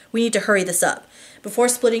 Yeah, we need to hurry this up. Before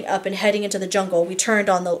splitting up and heading into the jungle, we turned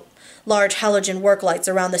on the large halogen work lights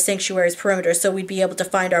around the sanctuary's perimeter so we'd be able to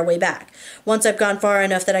find our way back. Once I've gone far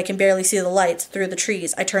enough that I can barely see the lights through the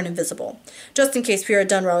trees, I turn invisible. Just in case Pira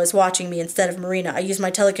Dunra is watching me instead of Marina, I use my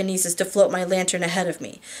telekinesis to float my lantern ahead of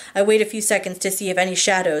me. I wait a few seconds to see if any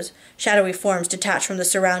shadowy forms detach from the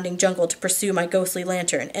surrounding jungle to pursue my ghostly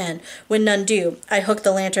lantern, and, when none do, I hook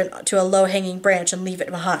the lantern to a low-hanging branch and leave it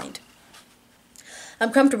behind.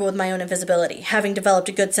 I'm comfortable with my own invisibility, having developed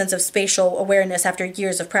a good sense of spatial awareness after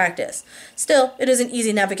years of practice. Still, it isn't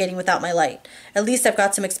easy navigating without my light. At least I've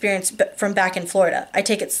got some experience from back in Florida. I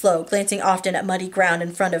take it slow, glancing often at muddy ground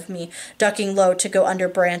in front of me, ducking low to go under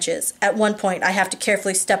branches. At one point, I have to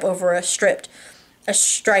carefully step over a striped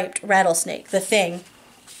rattlesnake, the thing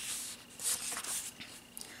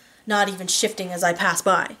not even shifting as I pass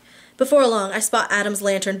by. Before long, I spot Adam's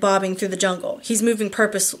lantern bobbing through the jungle. He's moving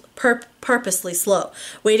purposely slow,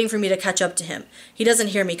 waiting for me to catch up to him. He doesn't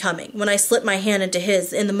hear me coming. When I slip my hand into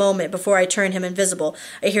his, in the moment before I turn him invisible,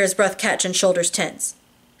 I hear his breath catch and shoulders tense.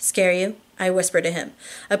 "Scare you?" I whisper to him.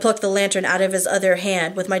 I pluck the lantern out of his other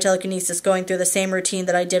hand, with my telekinesis going through the same routine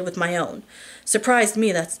that I did with my own. Surprised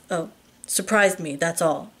me, that's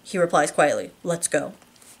all," he replies quietly. "Let's go."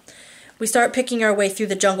 We start picking our way through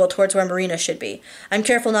the jungle towards where Marina should be. I'm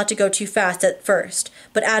careful not to go too fast at first,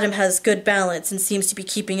 but Adam has good balance and seems to be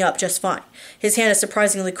keeping up just fine. His hand is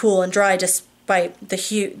surprisingly cool and dry despite the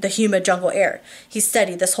humid jungle air. He's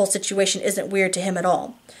steady. This whole situation isn't weird to him at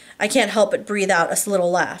all. I can't help but breathe out a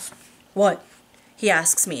little laugh. "What?" he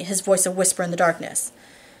asks me, his voice a whisper in the darkness.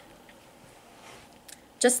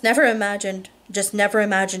 Just never imagined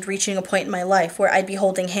reaching a point in my life where I'd be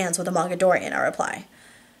holding hands with a Mogadorian," I reply.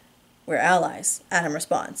 "We're allies," Adam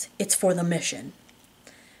responds. "It's for the mission."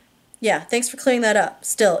 "Yeah, thanks for clearing that up.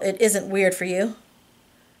 Still, it isn't weird for you."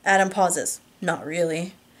 Adam pauses. "Not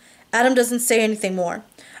really." Adam doesn't say anything more.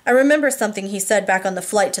 I remember something he said back on the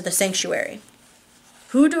flight to the sanctuary.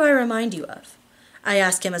 "Who do I remind you of?" I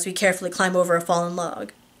ask him as we carefully climb over a fallen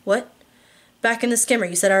log. "What?" "Back in the skimmer,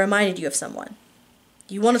 you said I reminded you of someone."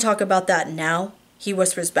 "You want to talk about that now?" He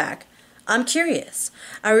whispers back. "I'm curious,"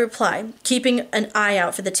 I reply, keeping an eye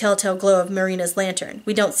out for the telltale glow of Marina's lantern.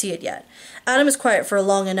 We don't see it yet. Adam is quiet for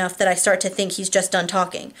long enough that I start to think he's just done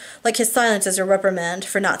talking, like his silence is a reprimand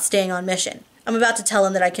for not staying on mission. I'm about to tell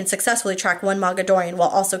him that I can successfully track one Mogadorian while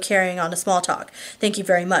also carrying on a small talk. "Thank you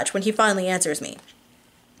very much," when he finally answers me.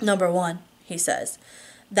 "Number 1, he says.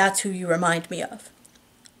 "That's who you remind me of."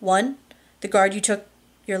 "One? The guard you took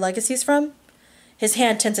your legacies from?" His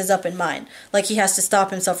hand tenses up in mine, like he has to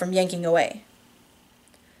stop himself from yanking away.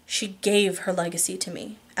 "She gave her legacy to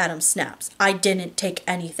me," Adam snaps. "I didn't take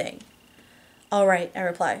anything." "All right," I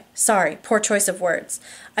reply. "Sorry, poor choice of words.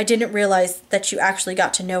 I didn't realize that you actually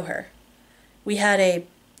got to know her. We had a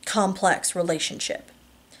complex relationship."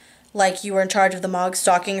 "Like you were in charge of the Mog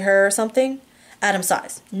stalking her or something?" Adam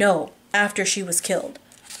sighs. "No, after she was killed.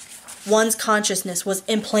 One's consciousness was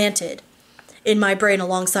implanted in my brain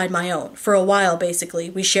alongside my own. For a while,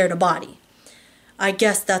 basically, we shared a body. I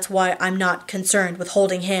guess that's why I'm not concerned with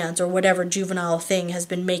holding hands or whatever juvenile thing has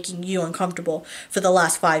been making you uncomfortable for the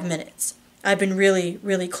last 5 minutes. I've been really,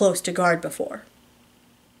 really close to guard before."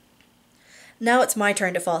 Now it's my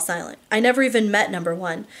turn to fall silent. I never even met Number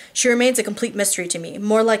 1. She remains a complete mystery to me,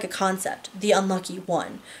 more like a concept, the unlucky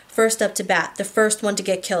one. First up to bat, the first one to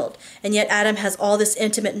get killed, and yet Adam has all this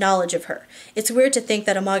intimate knowledge of her. It's weird to think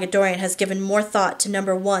that a Mogadorian has given more thought to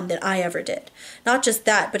Number 1 than I ever did. Not just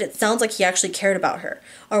that, but it sounds like he actually cared about her.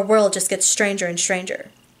 Our world just gets stranger and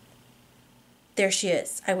stranger. "There she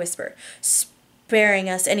is," I whisper, sparing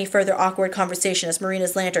us any further awkward conversation as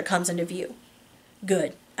Marina's lantern comes into view.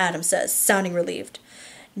 "Good," Adam says, sounding relieved.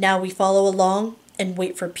 "Now we follow along and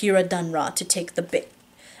wait for Pira Dunra to take the bait."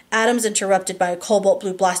 Adam's interrupted by a cobalt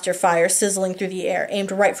blue blaster fire sizzling through the air,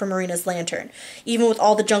 aimed right for Marina's lantern. Even with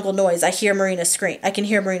all the jungle noise, I can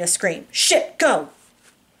hear Marina scream. "Shit, go!"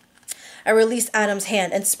 I release Adam's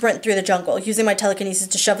hand and sprint through the jungle, using my telekinesis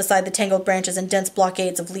to shove aside the tangled branches and dense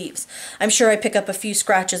blockades of leaves. I'm sure I pick up a few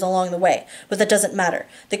scratches along the way, but that doesn't matter.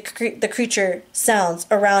 The creature sounds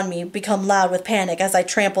around me become loud with panic as I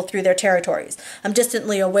trample through their territories. I'm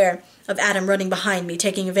distantly aware of Adam running behind me,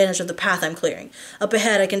 taking advantage of the path I'm clearing. Up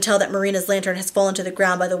ahead, I can tell that Marina's lantern has fallen to the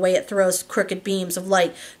ground by the way it throws crooked beams of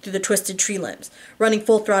light through the twisted tree limbs. Running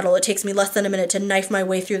full throttle, it takes me less than a minute to knife my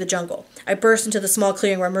way through the jungle. I burst into the small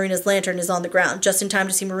clearing where Marina's lantern is on the ground, just in time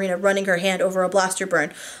to see Marina running her hand over a blaster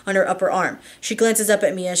burn on her upper arm. She glances up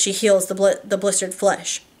at me as she heals the blistered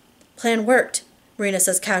flesh. "Plan worked," Marina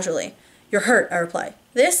says casually. "You're hurt," I reply.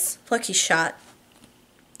 "This? Lucky shot."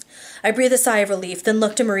 I breathe a sigh of relief, then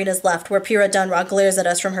look to Marina's left, where Pyrrha Dunra glares at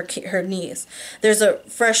us from her knees. There's a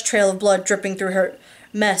fresh trail of blood dripping through her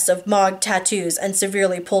mess of Mog tattoos and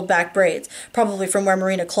severely pulled back braids, probably from where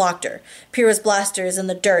Marina clocked her. Pyrrha's blaster is in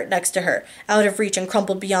the dirt next to her, out of reach and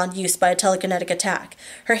crumpled beyond use by a telekinetic attack.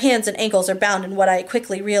 Her hands and ankles are bound in what I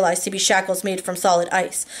quickly realize to be shackles made from solid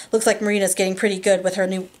ice. Looks like Marina's getting pretty good with her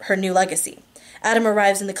new legacy. Adam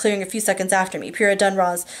arrives in the clearing a few seconds after me. Pyrrha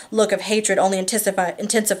Dunra's look of hatred only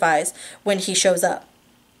intensifies when he shows up.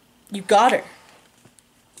 "You got her,"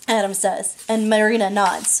 Adam says, and Marina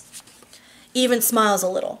nods. Even smiles a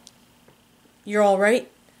little. "You're all right?"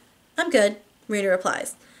 "I'm good," Marina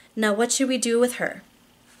replies. "Now what should we do with her?"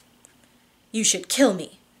 "You should kill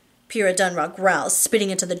me," Pyrrha Dunra growls, spitting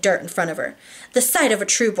into the dirt in front of her. "The sight of a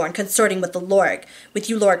trueborn consorting with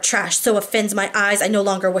you Lorg trash, so offends my eyes I no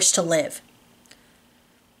longer wish to live."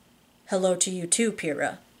 "Hello to you too,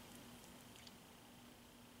 Pyrrha."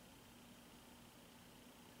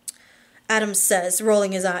 Adam says,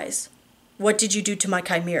 rolling his eyes. "What did you do to my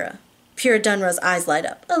chimera?" Pyrrha Dunra's eyes light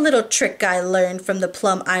up. "A little trick I learned from the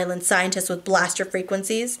Plum Island scientists with blaster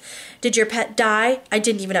frequencies. Did your pet die? I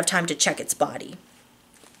didn't even have time to check its body."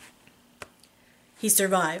 "He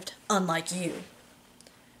survived, unlike you."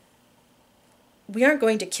 "We aren't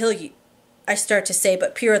going to kill you," I start to say,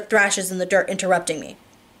 but Pyrrha thrashes in the dirt, interrupting me.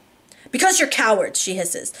 "Because you're cowards," she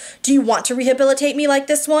hisses. "Do you want to rehabilitate me like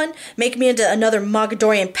this one? Make me into another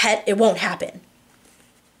Mogadorian pet? It won't happen."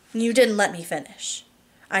 "You didn't let me finish,"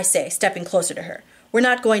 I say, stepping closer to her. "We're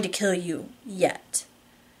not going to kill you yet."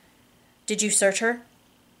 Did you search her?"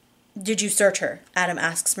 Adam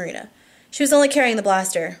asks Marina. "She was only carrying the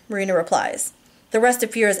blaster," Marina replies. The rest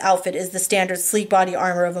of Pyrrha's outfit is the standard sleek body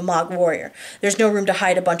armor of a Mog warrior. There's no room to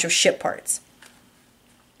hide a bunch of ship parts.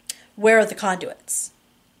 "Where are the conduits?"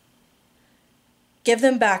 "Give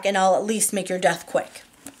them back and I'll at least make your death quick."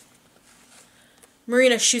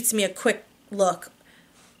 Marina shoots me a quick look,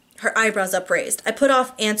 her eyebrows upraised. I put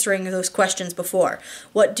off answering those questions before.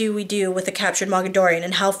 What do we do with a captured Mogadorian,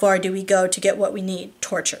 and how far do we go to get what we need?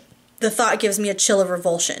 Torture. The thought gives me a chill of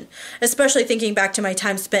revulsion, especially thinking back to my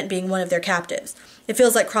time spent being one of their captives. It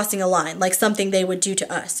feels like crossing a line, like something they would do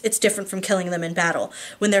to us. It's different from killing them in battle,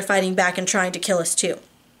 when they're fighting back and trying to kill us too.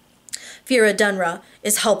 Pyrrha Dunra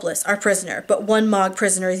is helpless, our prisoner, but one Mog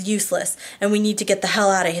prisoner is useless, and we need to get the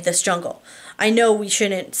hell out of this jungle. I know we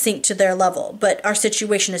shouldn't sink to their level, but our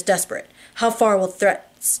situation is desperate. How far will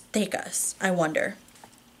threats take us, I wonder?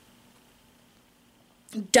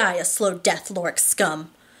 "Die a slow death, Lork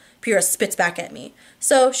scum," Pyrrha spits back at me.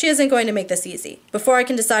 So she isn't going to make this easy. Before I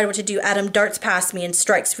can decide what to do, Adam darts past me and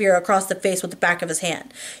strikes Pyrrha across the face with the back of his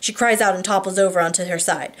hand. She cries out and topples over onto her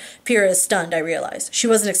side. Pyrrha is stunned, I realize. She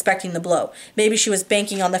wasn't expecting the blow. Maybe she was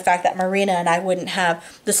banking on the fact that Marina and I wouldn't have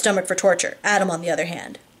the stomach for torture. Adam, on the other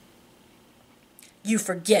hand. "You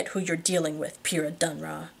forget who you're dealing with, Pyrrha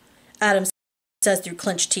Dunra," Adam says through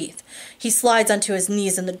clenched teeth. He slides onto his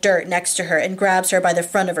knees in the dirt next to her and grabs her by the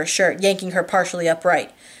front of her shirt, yanking her partially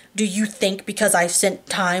upright. "Do you think because I've spent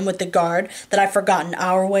time with the guard that I've forgotten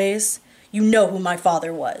our ways? You know who my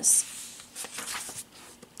father was."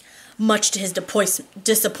 Much to his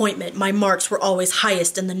disappointment, my marks were always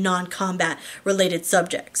highest in the non-combat related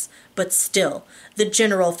subjects. But still, the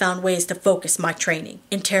general found ways to focus my training,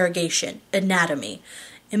 interrogation, anatomy.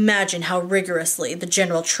 Imagine how rigorously the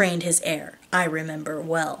general trained his heir. I remember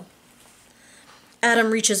well.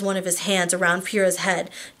 Adam reaches one of his hands around Pyrrha's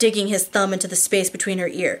head, digging his thumb into the space between her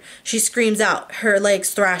ear. She screams out, her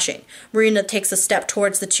legs thrashing. Marina takes a step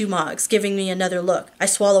towards the two Mogs, giving me another look. I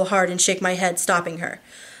swallow hard and shake my head, stopping her.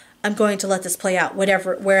 I'm going to let this play out,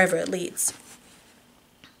 wherever it leads.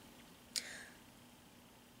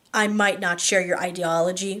 "I might not share your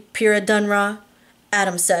ideology, Pyrrha Dunra,"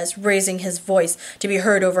 Adam says, raising his voice to be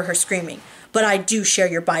heard over her screaming. "But I do share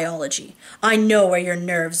your biology. I know where your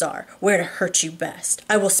nerves are, where to hurt you best.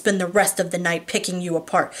 I will spend the rest of the night picking you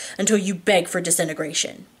apart until you beg for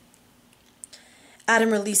disintegration." Adam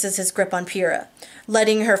releases his grip on Pyrrha,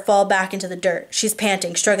 letting her fall back into the dirt. She's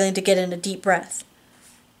panting, struggling to get in a deep breath.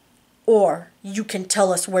 Or you can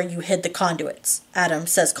tell us where you hid the conduits, Adam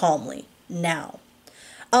says calmly. Now.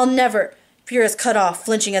 I'll never... Pyrrha's cut off,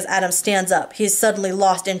 flinching as Adam stands up. He's suddenly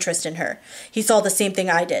lost interest in her. He saw the same thing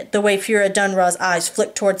I did, the way Pyrrha Dunraw's eyes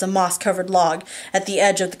flicked towards a moss-covered log at the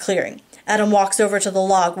edge of the clearing. Adam walks over to the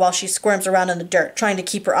log while she squirms around in the dirt, trying to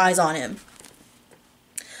keep her eyes on him.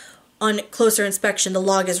 On closer inspection, the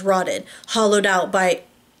log is rotted, hollowed out by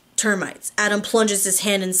termites. Adam plunges his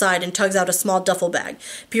hand inside and tugs out a small duffel bag.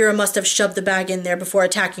 Pyrrha must have shoved the bag in there before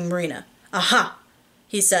attacking Marina. Aha!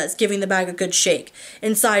 He says, giving the bag a good shake.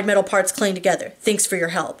 Inside, metal parts cling together. Thanks for your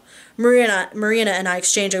help. Marina and I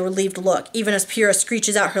exchange a relieved look, even as Pyrrha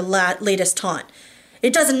screeches out her latest taunt.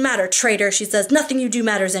 It doesn't matter, traitor, she says. Nothing you do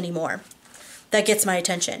matters anymore. That gets my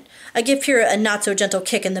attention. I give Pyrrha a not-so-gentle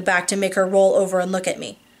kick in the back to make her roll over and look at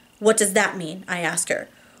me. What does that mean? I ask her.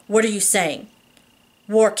 What are you saying?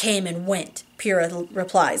 War came and went, Pyrrha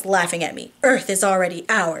replies, laughing at me. Earth is already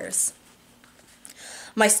ours.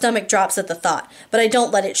 My stomach drops at the thought, but I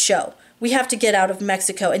don't let it show. We have to get out of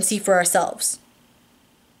Mexico and see for ourselves.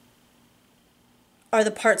 Are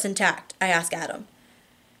the parts intact? I ask Adam.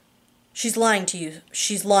 She's lying to you.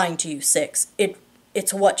 She's lying to you, Six.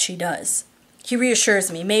 It's what she does. He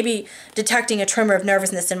reassures me, maybe detecting a tremor of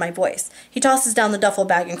nervousness in my voice. He tosses down the duffel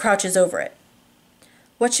bag and crouches over it.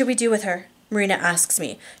 What should we do with her? Marina asks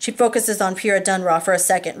me. She focuses on Pyrrha Dunraw for a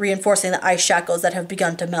second, reinforcing the ice shackles that have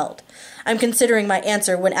begun to melt. I'm considering my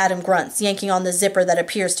answer when Adam grunts, yanking on the zipper that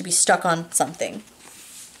appears to be stuck on something.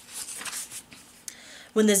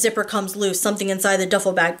 When the zipper comes loose, something inside the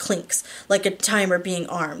duffel bag clinks, like a timer being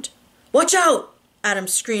armed. Watch out! Adam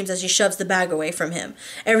screams as he shoves the bag away from him.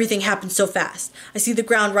 Everything happens so fast. I see the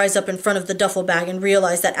ground rise up in front of the duffel bag and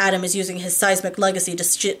realize that Adam is using his seismic legacy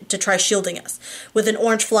to try shielding us. With an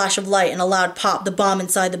orange flash of light and a loud pop, the bomb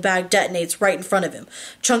inside the bag detonates right in front of him.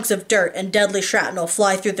 Chunks of dirt and deadly shrapnel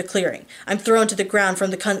fly through the clearing. I'm thrown to the ground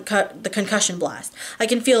from the concussion blast. I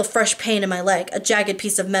can feel a fresh pain in my leg. A jagged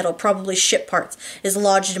piece of metal, probably ship parts, is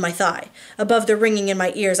lodged in my thigh. Above the ringing in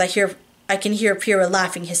my ears, I can hear Pyrrha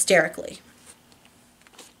laughing hysterically.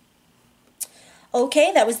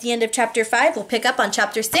 Okay, that was the end of Chapter 5. We'll pick up on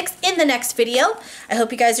Chapter 6 in the next video. I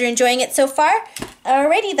hope you guys are enjoying it so far.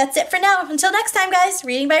 Alrighty, that's it for now. Until next time, guys.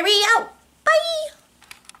 Reading by Ree out. Bye!